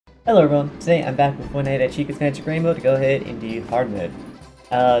Hello everyone, today I'm back with one night at Chica's Magic Rainbow to go ahead and do hard mode.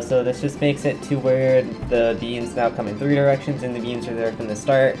 So this just makes it to where the beams now come in 3 directions and the beams are there from the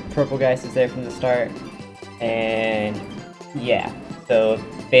start. Purple Geist is there from the start. And yeah, so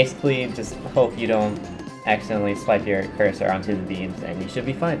basically just hope you don't accidentally swipe your cursor onto the beams and you should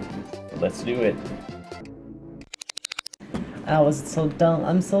be fine. Let's do it. I was so dumb,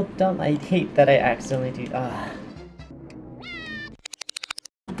 I'm so dumb, I hate that I accidentally do.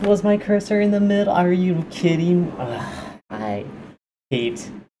 Was my cursor in the middle? Are you kidding? I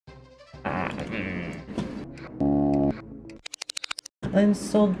hate. I'm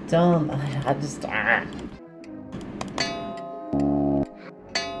so dumb. I just.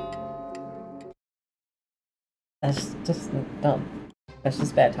 That's just dumb. That's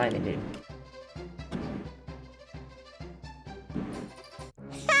just bad timing, dude.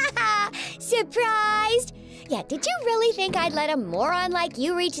 Surprised? Yeah, did you really think I'd let a moron like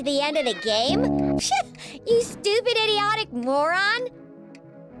you reach the end of the game? You stupid, idiotic moron!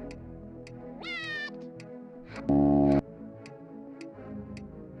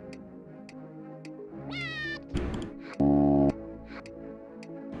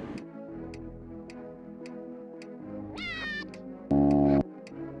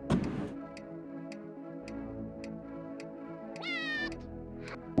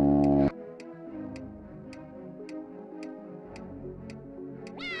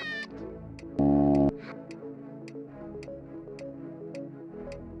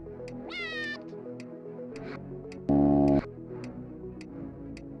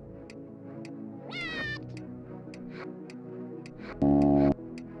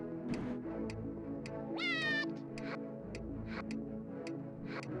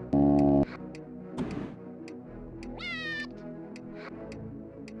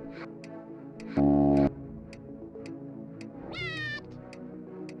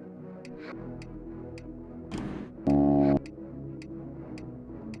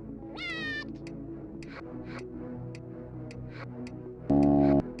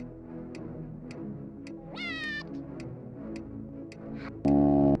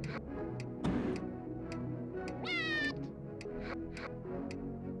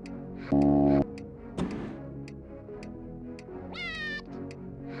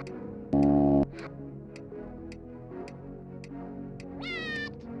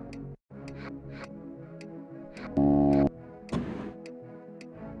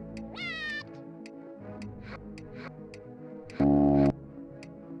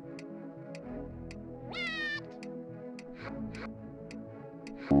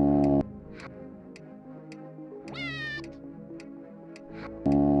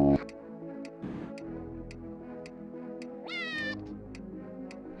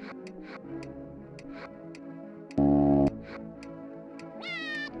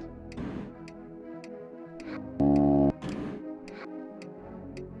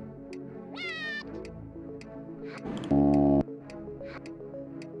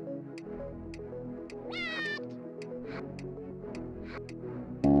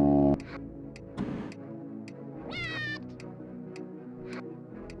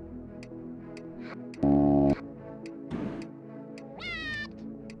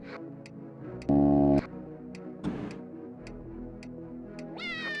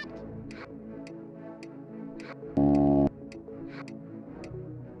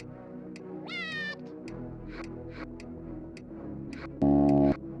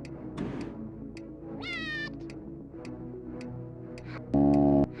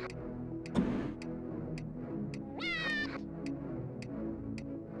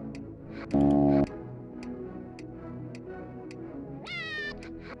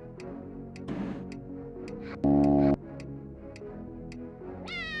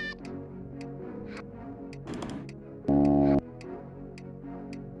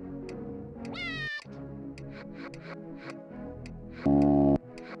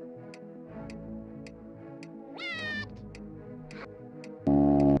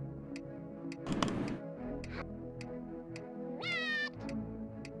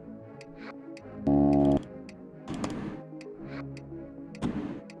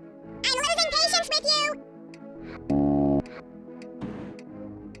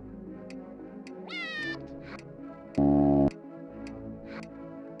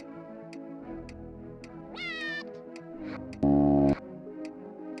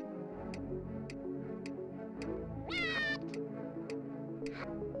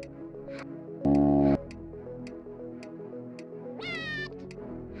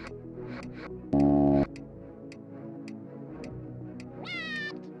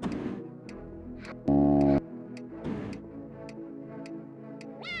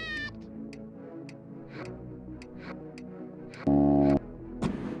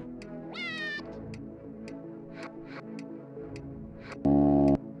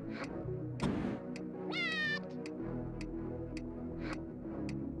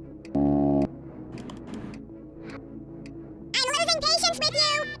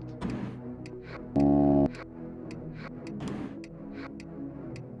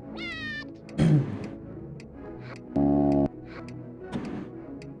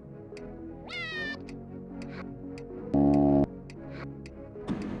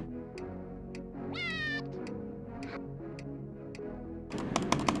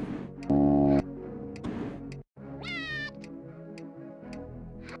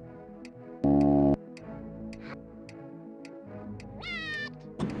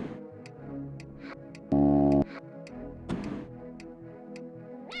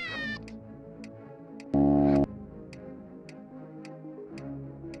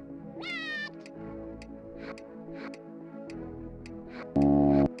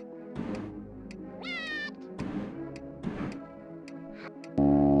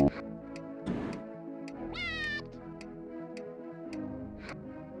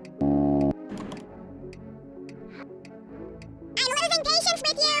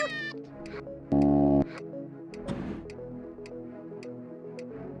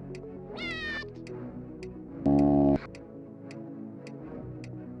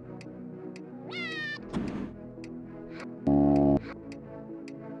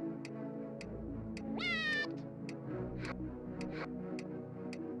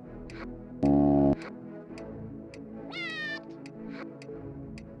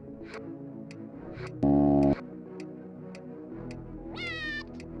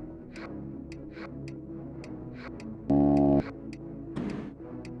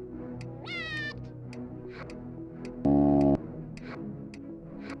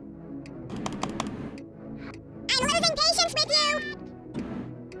 losing patience with you!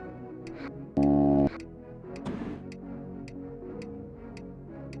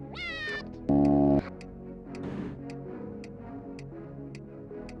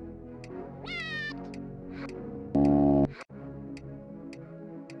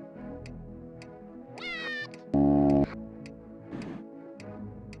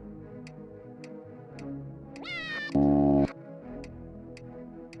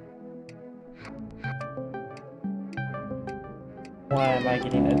 Why am I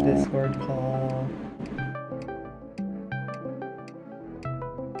getting a Discord call?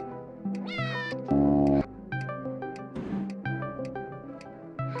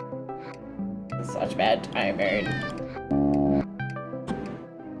 Such bad timing.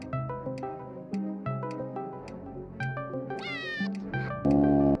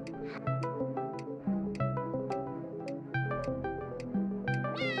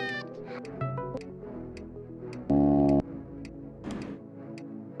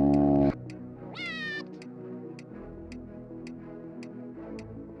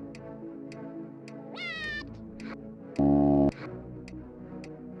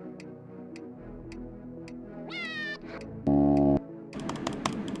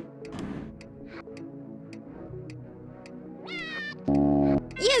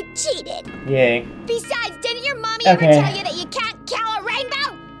 You cheated! Yay. Besides, didn't your mommy Okay. ever tell you that you can't count a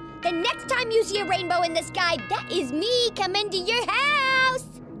rainbow? The next time you see a rainbow in the sky, that is me coming to your house!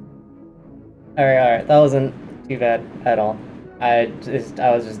 Alright, that wasn't too bad at all. I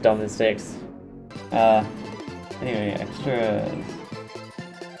was just dumb as sticks. Anyway, extras.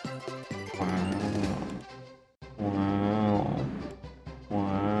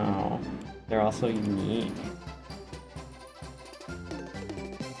 Wow. They're also unique.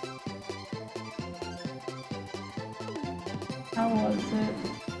 How was it?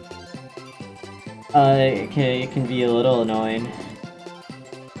 It can be a little annoying.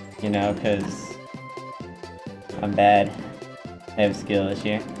 You know, because I'm bad. I have skill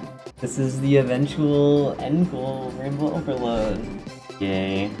issue. This is the eventual end goal, Rainbow Overload.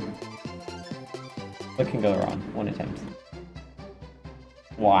 Yay. What can go wrong? One attempt.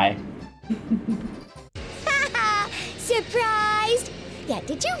 Why? Haha! Surprised! Yeah,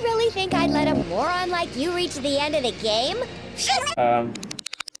 did you really think I'd let a moron like you reach the end of the game?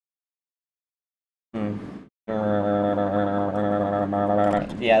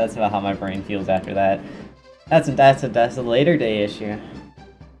 Yeah, that's about how my brain feels after that. That's a later day issue.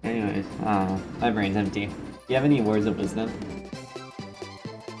 Anyways, my brain's empty. Do you have any words of wisdom?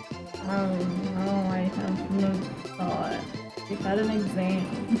 No, I have no thought. We've had an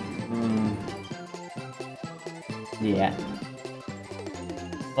exam. Yeah.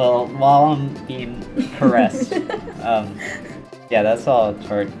 Well, while I'm being caressed, yeah, that's all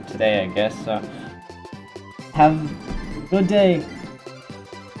for today, I guess, so have a good day.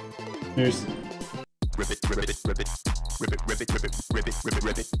 Peace. Ribbit, ribbit, ribbit, ribbit, ribbit, ribbit, ribbit, ribbit,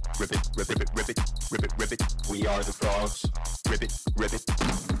 ribbit, ribbit, ribbit, ribbit, ribbit, ribbit. We are the frogs. Ribbit, ribbit,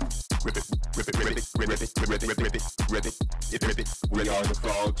 ribbit, ribbit, ribbit, ribbit, ribbit, ribbit, ribbit, ribbit. We are the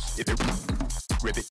frogs.